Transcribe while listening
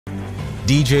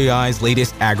DJI's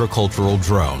latest agricultural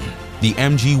drone, the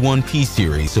MG-1P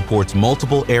series, supports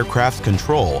multiple aircraft's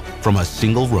control from a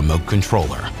single remote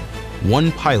controller.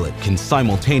 One pilot can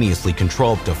simultaneously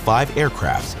control up to 5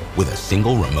 aircrafts with a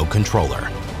single remote controller,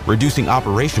 reducing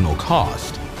operational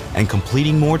cost and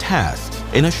completing more tasks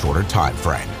in a shorter time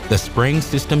frame. The spraying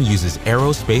system uses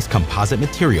aerospace composite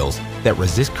materials that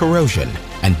resist corrosion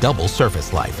and double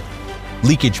surface life.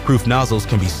 Leakage-proof nozzles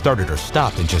can be started or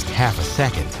stopped in just half a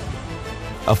second.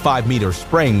 A 5-meter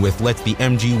spraying width lets the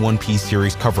MG-1P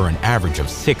series cover an average of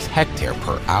 6 hectares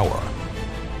per hour.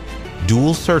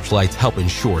 Dual searchlights help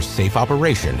ensure safe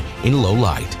operation in low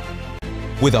light.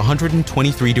 With a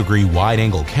 123-degree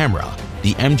wide-angle camera,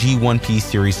 the MG-1P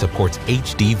series supports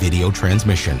HD video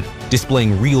transmission,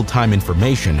 displaying real-time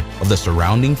information of the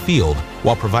surrounding field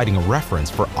while providing a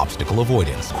reference for obstacle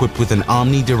avoidance. Equipped with an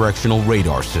omnidirectional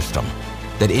radar system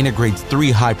that integrates 3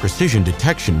 high-precision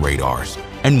detection radars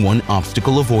and 1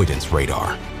 obstacle avoidance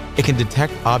radar. It can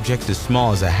detect objects as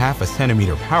small as a half a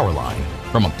centimeter power line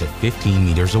from up to 15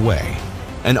 meters away.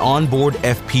 An onboard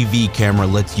FPV camera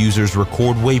lets users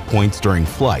record waypoints during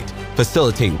flight,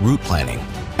 facilitate route planning,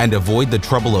 and avoid the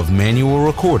trouble of manual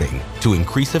recording to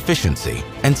increase efficiency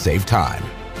and save time.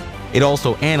 It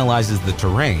also analyzes the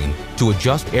terrain to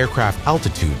adjust aircraft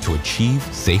altitude to achieve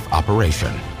safe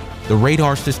operation. The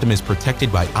radar system is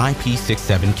protected by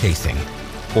IP67 casing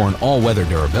for an all-weather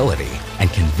durability and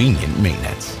convenient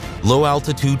maintenance.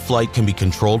 Low-altitude flight can be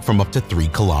controlled from up to 3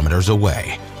 kilometers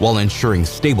away, while ensuring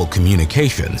stable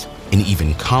communications in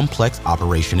even complex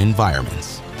operation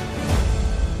environments.